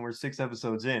established and we're 6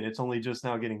 episodes in. It's only just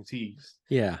now getting teased.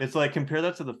 Yeah. It's like compare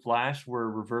that to the Flash, where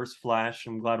Reverse Flash,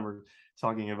 I'm glad we're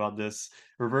talking about this.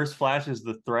 Reverse Flash is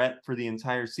the threat for the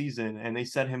entire season, and they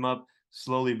set him up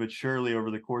slowly but surely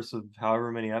over the course of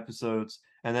however many episodes.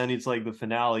 And then it's like the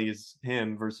finale is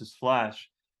him versus Flash.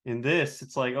 In this,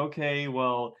 it's like, okay,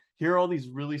 well, here are all these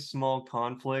really small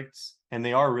conflicts, and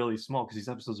they are really small because these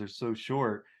episodes are so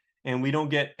short. And we don't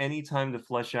get any time to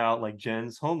flesh out like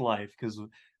Jen's home life because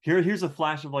here's a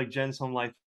flash of like Jen's home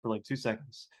life for like 2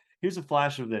 seconds. Here's a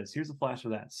flash of this. Here's a flash of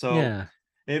that. So Yeah.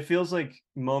 it feels like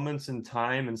moments in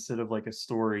time instead of like a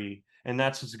story, and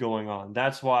that's what's going on.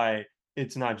 That's why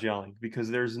it's not gelling because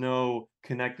there's no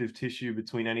connective tissue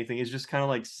between anything. It's just kind of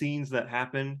like scenes that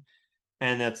happen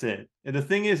and that's it. And the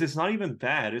thing is, it's not even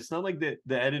bad. It's not like the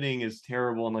editing is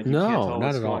terrible and like you can't No, tell not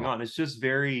what's at going all. on. It's just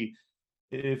very.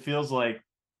 It feels like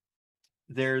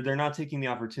they're not taking the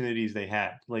opportunities they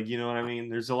had. Like you know what I mean?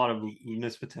 There's a lot of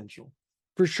missed potential.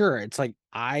 For sure. It's like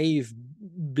I've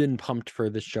been pumped for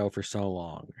this show for so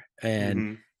long, and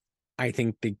Hmm. I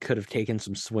think they could have taken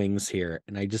some swings here,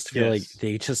 and I just feel like Yes.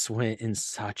 they just went in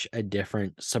such a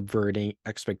different subverting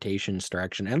expectations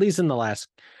direction, at least in the last,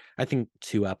 I think,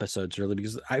 2 episodes really,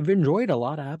 because I've enjoyed a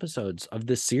lot of episodes of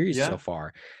this series so Yeah.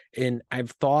 far, and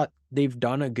I've thought they've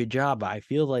done a good job. I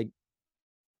feel like,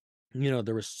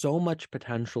 there was so much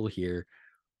potential here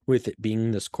with it being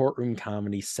this courtroom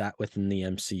comedy set within the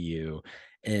MCU.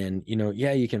 And,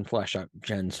 yeah, you can flesh out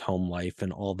Jen's home life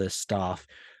and all this stuff.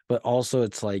 But also,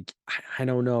 it's like, I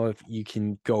don't know if you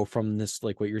can go from this,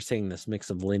 like what you're saying, this mix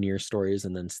of linear stories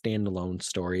and then standalone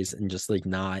stories, and just like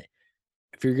not,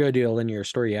 if you're going to do a linear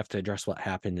story, you have to address what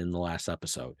happened in the last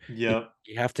episode. Yep.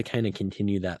 You have to kind of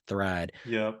continue that thread.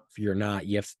 Yep. If you're not,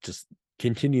 you have to just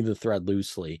continue the thread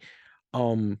loosely.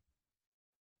 Um,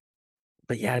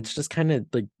 but yeah, it's just kind of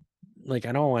like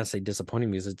I don't want to say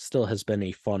disappointing because it still has been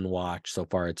a fun watch so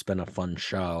far. It's been a fun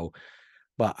show,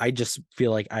 but I just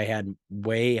feel like I had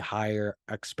way higher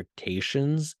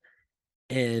expectations,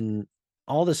 and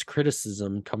all this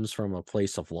criticism comes from a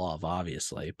place of love,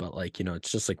 obviously. But like,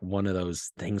 it's just like one of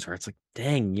those things where it's like,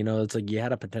 dang, it's like you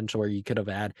had a potential where you could have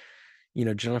had,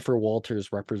 Jennifer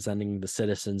Walters representing the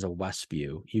citizens of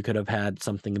Westview. You could have had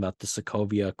something about the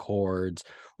Sokovia Accords,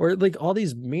 or like all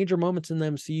these major moments in the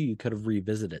MCU you could have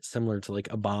revisited, similar to like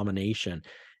Abomination.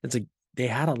 It's like they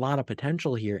had a lot of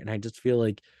potential here, and I just feel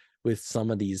like with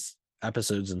some of these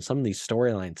episodes and some of these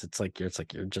storylines, it's like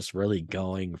you're just really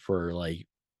going for like,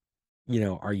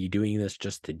 are you doing this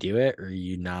just to do it, or are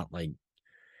you not like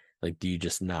do you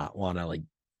just not want to like,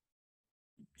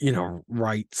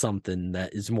 write something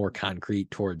that is more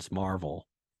concrete towards Marvel?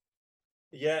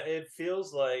 Yeah, it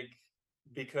feels like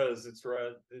because it's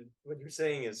right. What you're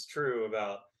saying is true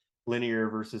about linear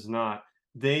versus not.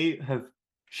 They have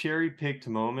cherry picked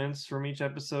moments from each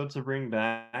episode to bring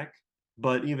back,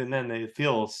 but even then, they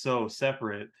feel so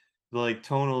separate, like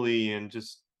tonally and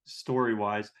just story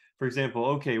wise. For example,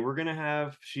 okay, we're gonna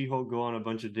have She-Hulk go on a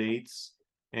bunch of dates,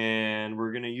 and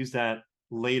we're gonna use that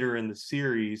later in the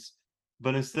series.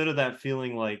 But instead of that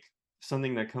feeling like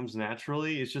something that comes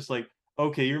naturally, it's just like,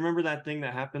 okay, you remember that thing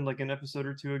that happened like an episode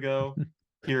or two ago?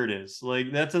 Here it is.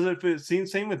 Like that doesn't fit.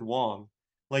 Same with Wong.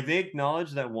 Like they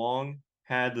acknowledge that Wong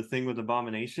had the thing with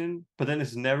Abomination, but then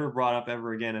it's never brought up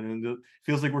ever again, and then it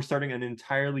feels like we're starting an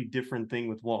entirely different thing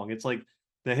with Wong. It's like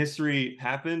the history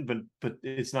happened, but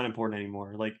it's not important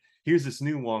anymore. Like here's this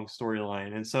new Wong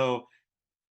storyline, and so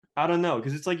I don't know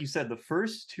because it's like you said, the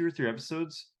first 2 or 3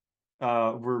 episodes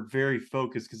were very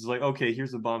focused because it's like, okay,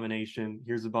 here's Abomination,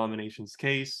 here's Abomination's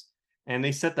case, and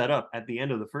they set that up at the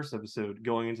end of the first episode,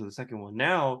 going into the second one.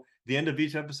 Now the end of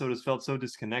each episode has felt so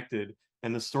disconnected,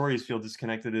 and the stories feel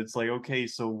disconnected. It's like, okay,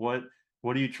 so what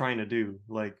are you trying to do?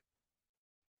 Like,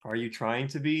 are you trying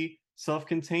to be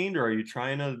self-contained, or are you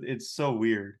trying to? It's so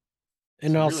weird. It's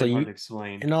And also really hard you to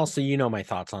explain. and also you know my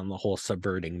thoughts on the whole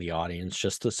subverting the audience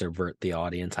just to subvert the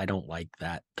audience. I don't like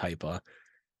that type of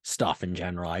stuff in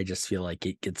general. I just feel like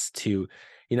it gets too,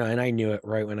 and I knew it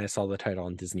right when I saw the title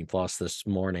on Disney Plus this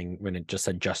morning when it just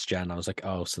said Just Jen. I was like,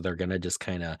 oh, so they're gonna just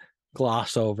kind of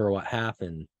gloss over what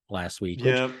happened. last week,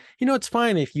 which, Yep. it's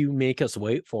fine if you make us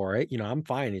wait for it. I'm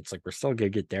fine. It's like we're still gonna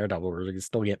get Daredevil, we're gonna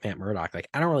still get Matt Murdock. Like,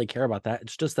 I don't really care about that.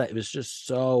 It's just that it was just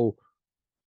so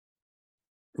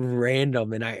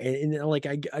random, and like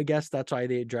I guess that's why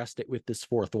they addressed it with this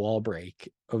fourth wall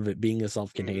break of it being a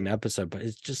self-contained Mhm. episode, but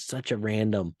it's just such a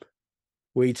random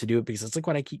way to do it because it's like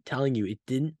what I keep telling you, it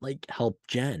didn't like help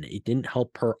Jen. It didn't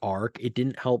help her arc. It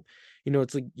didn't help,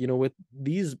 it's like, with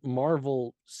these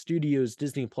Marvel Studios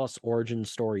Disney Plus origin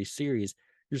story series,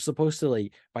 you're supposed to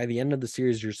like by the end of the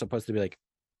series, you're supposed to be like,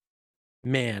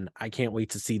 man, I can't wait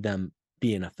to see them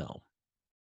be in a film.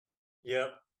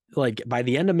 Yep. Like by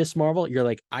the end of Miss Marvel, you're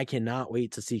like, I cannot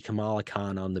wait to see Kamala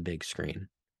Khan on the big screen.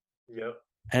 Yep.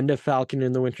 End of Falcon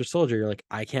and the Winter Soldier, you're like,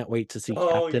 I can't wait to see Oh,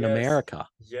 Captain yes. America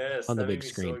Yes, on the that made big me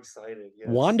so screen. excited, yes.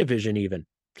 WandaVision even.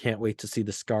 Can't wait to see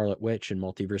the Scarlet Witch and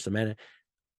Multiverse of Madness.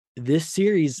 This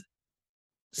series,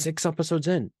 6 episodes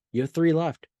in, you have 3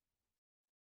 left.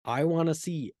 I want to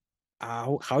see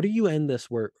how do you end this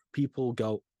where people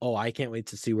go, oh, I can't wait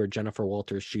to see where Jennifer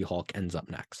Walters She-Hulk ends up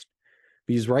next.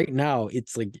 Because right Mhm. now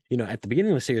it's like, at the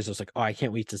beginning of the series, I was like, oh, I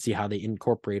can't wait to see how they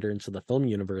incorporate her into the film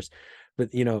universe.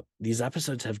 But these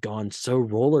episodes have gone so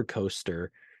roller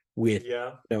coaster with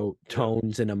Yeah. Yep.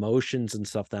 tones and emotions and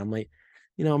stuff that I'm like,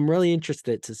 I'm really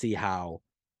interested to see how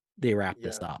they wrap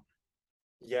this Yeah. up.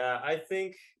 Yeah, I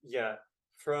think, yeah,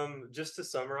 from just to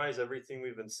summarize everything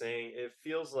we've been saying, it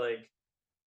feels like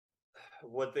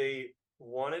what they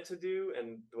wanted to do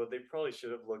and what they probably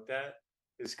should have looked at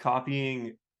is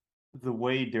copying the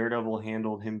way Daredevil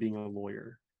handled him being a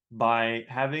lawyer by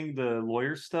having the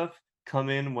lawyer stuff come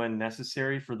in when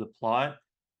necessary for the plot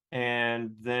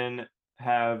and then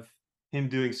have him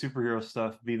doing superhero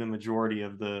stuff be the majority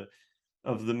of the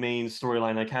main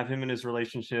storyline. Like have him and his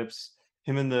relationships,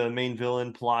 him and the main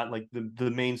villain plot, like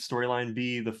the main storyline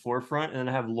be the forefront, and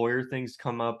then have lawyer things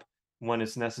come up when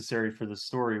it's necessary for the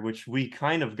story, which we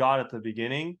kind of got at the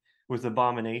beginning with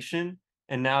Abomination,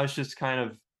 and now it's just kind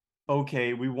of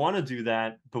okay, we want to do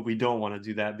that, but we don't want to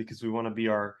do that because we want to be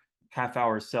our half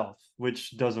hour self,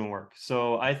 which doesn't work.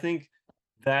 So I think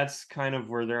that's kind of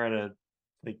where they're at a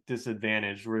like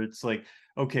disadvantage where it's like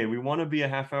okay, we want to be a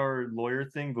half hour lawyer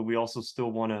thing, but we also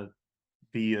still want to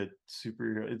be a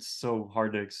superhero. It's so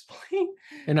hard to explain.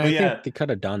 And But I think yeah, they could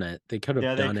have done it. They could have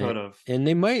yeah, they done could it. have. And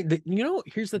they might,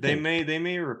 here's the thing. They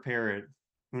may repair it.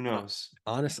 Who Uh, knows?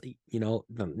 honestly,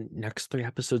 the next 3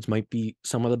 episodes might be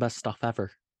some of the best stuff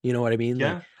ever. You know what I mean?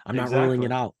 Like, Yeah, I'm not ruling it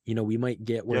exactly. out. We might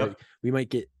get where Yep. we might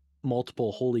get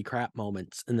multiple holy crap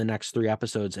moments in the next 3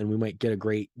 episodes, and we might get a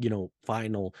great,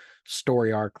 final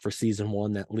story arc for season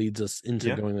 1 that leads us into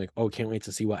Yeah. going like, oh, can't wait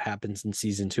to see what happens in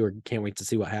season 2, or can't wait to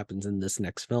see what happens in this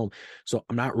next film. So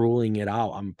I'm not ruling it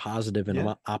out. I'm positive and Yeah.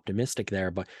 I'm optimistic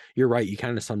there, but you're right. You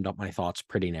kind of summed up my thoughts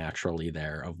pretty naturally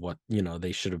there of what,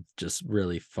 they should have just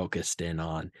really focused in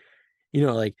on,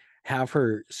 like have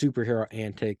her superhero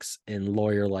antics and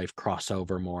lawyer life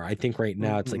crossover more. I think right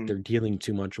now it's like they're Mhm. dealing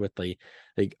too much with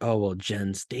like, oh, well,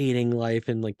 Jen's dating life,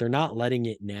 and like they're not letting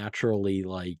it naturally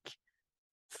like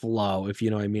flow, if you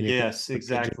know what I mean. I think Yes, the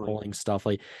exactly. pigeonholing stuff,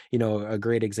 like, a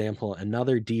great example,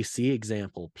 another DC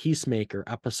example, Peacemaker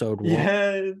episode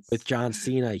 1 with Yes. John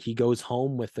Cena. He goes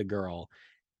home with the girl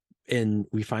and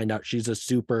we find out she's a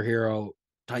superhero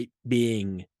type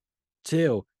being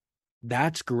too.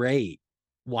 That's great.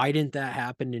 Why didn't that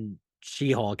happen in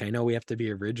She-Hulk? I know we have to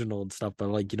be original and stuff, but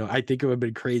like, I think it would have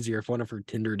been crazier if one of her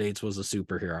Tinder dates was a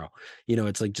superhero.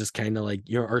 It's like just kind of like,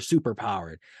 or super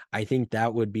powered. I think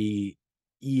that would be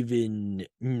even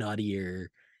nuttier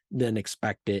than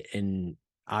expected. And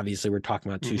obviously we're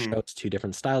talking about 2 Mhm. shows, 2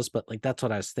 different styles, but like that's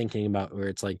what I was thinking about, where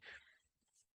it's like,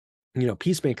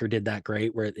 Peacemaker did that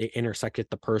great where it intersected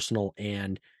the personal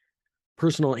and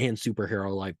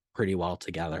superhero life pretty well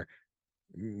together.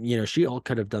 She all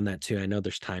could have done that too. I know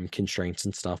there's time constraints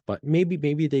and stuff, but maybe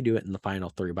they do it in the final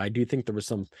 3. But I do think there was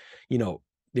some, you know,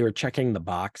 they were checking the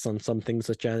box on some things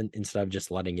with Jen instead of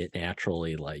just letting it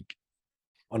naturally like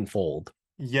unfold.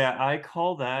 Yeah, I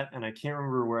call that, and I can't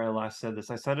remember where I last said this.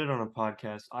 I said it on a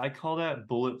podcast. I call that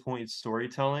bullet point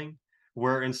storytelling,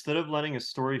 where instead of letting a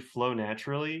story flow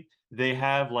naturally, they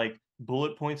have like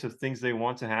bullet points of things they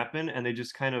want to happen, and they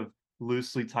just kind of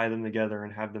loosely tie them together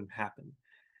and have them happen.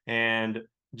 And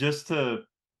just to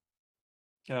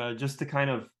just to kind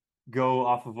of go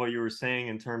off of what you were saying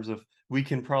in terms of we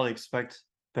can probably expect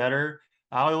better.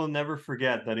 I will never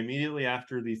forget that immediately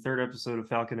after the third episode of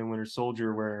Falcon and Winter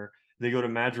Soldier, where they go to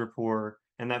Madripoor,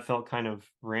 and that felt kind of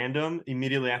random.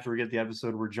 Immediately after we get the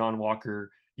episode where John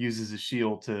Walker uses his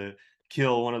shield to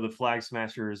kill one of the Flag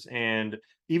Smashers, and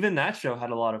even that show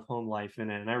had a lot of home life in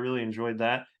it, and I really enjoyed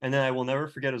that. And then I will never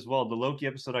forget as well, the Loki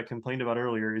episode I complained about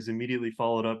earlier is immediately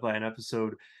followed up by an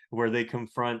episode where they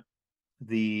confront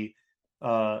the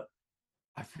uh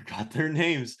I forgot their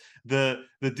names. The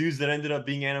dudes that ended up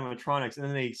being animatronics, and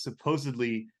then they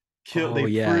supposedly Oh they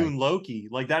yeah. prune Loki.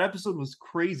 Like that episode was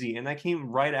crazy, and that came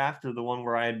right after the one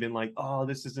where I had been like, "Oh,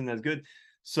 this isn't as good."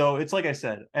 So it's like I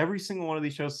said, every single one of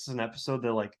these shows is an episode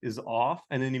that like is off,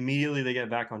 and then immediately they get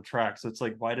back on track. So it's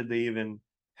like, why did they even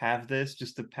have this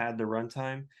just to pad the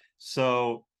runtime?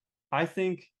 So I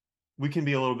think we can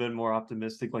be a little bit more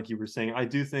optimistic, like you were saying. I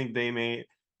do think they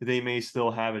may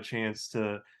still have a chance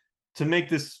to make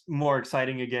this more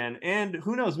exciting again. And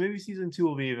who knows, maybe season 2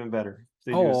 will be even better if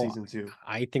they do a Oh, season 2.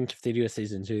 I think if they do a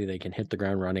season 2, they can hit the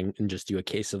ground running and just do a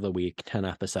case of the week, 10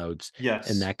 episodes, and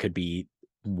Yes. that could be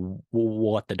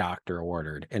what the doctor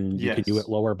ordered. And you can do it Yes.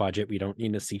 lower budget. We don't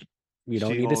need to see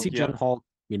She-Hulk, Jen yep. Hulk.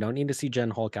 We don't need to see Jen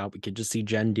Hulk out. We could just see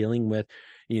Jen dealing with,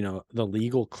 the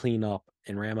legal cleanup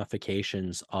and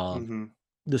ramifications of Mhm.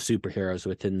 the superheroes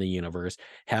within the universe,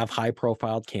 have high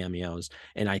profile cameos,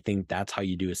 and I think that's how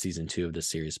you do a season 2 of the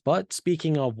series. But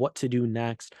speaking of what to do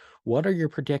next, what are your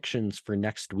predictions for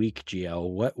next week,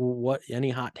 Gio? What any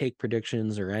hot take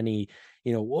predictions or any,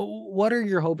 what are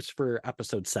your hopes for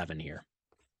episode 7 here?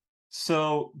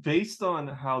 So, based on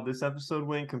how this episode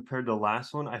went compared to the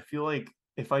last one, I feel like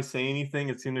if I say anything,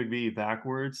 it's gonna be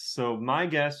backwards. So my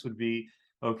guess would be,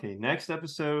 okay, next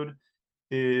episode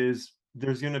is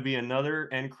there's gonna be another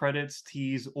end credits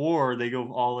tease, or they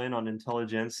go all in on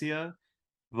Intelligentsia.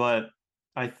 But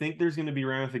I think there's gonna be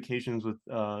ramifications with,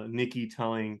 Nikki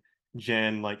telling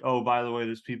Jen, like, "Oh, by the way,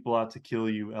 there's people out to kill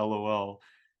you, LOL."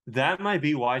 That might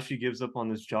be why she gives up on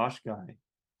this Josh guy,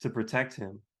 to protect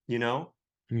him, you know?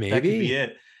 That could be Maybe.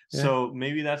 it. Yeah. So,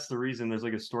 maybe that's the reason, there's,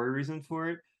 like, a story reason for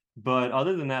it. But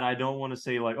other than that, I don't wanna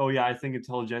say, like, "Oh, yeah, I think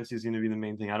Intelligentsia is gonna be the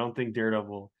main thing." I think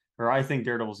Daredevil's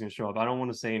gonna show up. I don't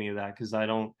wanna say any of that because I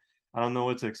don't know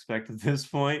what to expect at this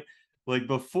point. Like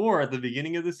before, at the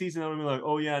beginning of the season, I would be like,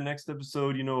 "Oh yeah, next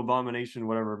episode, Abomination,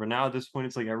 whatever." But now at this point,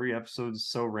 it's like every episode is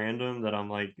so random that I'm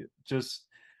like, just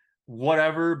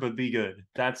whatever, but be good.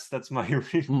 That's my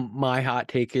My hot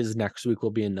take is next week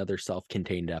will be another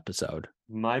self-contained episode.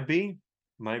 might be,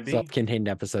 might be. Self-contained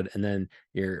episode, and then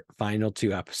your final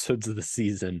 2 episodes of the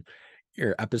season,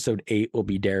 your episode 8 will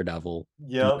be Daredevil,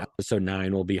 and Yep, episode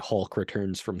 9 will be Hulk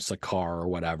returns from Sakaar or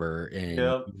whatever, and,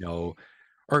 yep.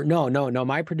 or no,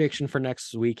 my prediction for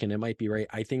next week, and it might be right,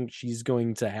 I think she's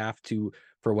going to have to,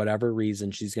 for whatever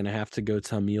reason, she's gonna have to go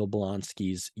to Emil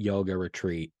Blonsky's yoga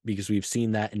retreat, because we've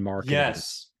seen that in marketing.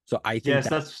 Yes, So I think yes. that's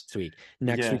That's next week.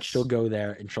 Next week, she'll yes. go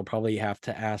there, and she'll probably have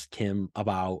to ask him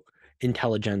about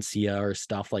Intelligentsia or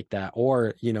stuff like that.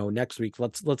 Or, next week,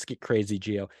 let's get crazy,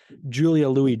 Gio. Julia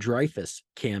Louis Dreyfus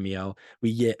cameo.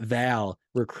 We get Val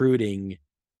recruiting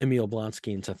Emil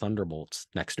Blonsky into Thunderbolts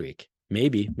next week.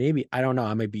 Maybe. I don't know.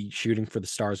 I might be shooting for the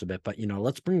stars a bit, but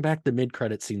let's bring back the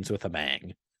mid-credit scenes with a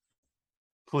bang.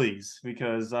 Please,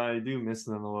 because I do miss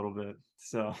them a little bit.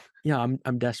 So Yeah,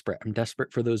 I'm desperate. I'm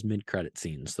desperate for those mid-credit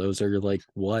scenes. Those are like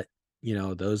what,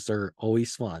 those are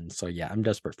always fun. So yeah, I'm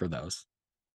desperate for those.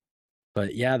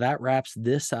 But yeah, that wraps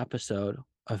this episode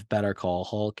of Better Call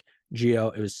Hulk.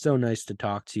 Gio, it was so nice to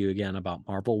talk to you again about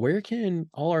Marvel. Where can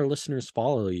all our listeners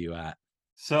follow you at?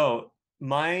 So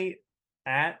my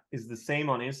at is the same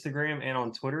on Instagram and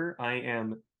on Twitter. I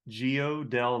am Gio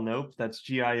Del Nope. That's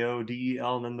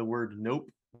Giodel, and then the word nope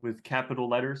with capital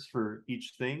letters for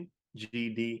each thing,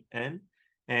 GDN.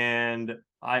 And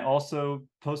I also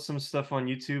post some stuff on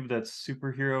YouTube that's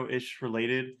superhero-ish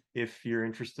related if you're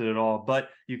interested at all. But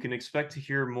you can expect to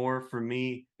hear more from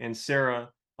me and Sarah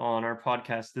on our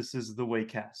podcast. This is the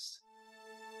Waycast.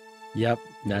 Yep,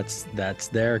 that's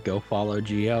there. Go follow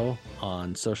Gio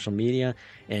on social media,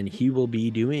 and he will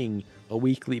be doing a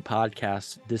weekly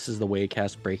podcast. This is the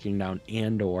Waycast, breaking down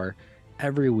Andor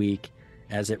every week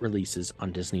as it releases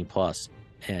on Disney Plus.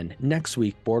 And next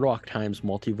week, Boardwalk Times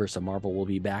Multiverse of Marvel will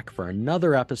be back for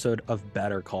another episode of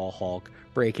Better Call Hulk,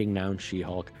 breaking down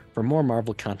She-Hulk. For more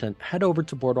Marvel content, head over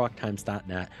to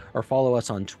boardwalktimes.net or follow us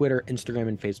on Twitter, Instagram,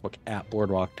 and Facebook at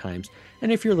Boardwalk Times.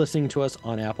 And if you're listening to us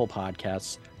on Apple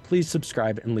Podcasts, please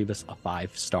subscribe and leave us a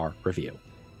 5-star review.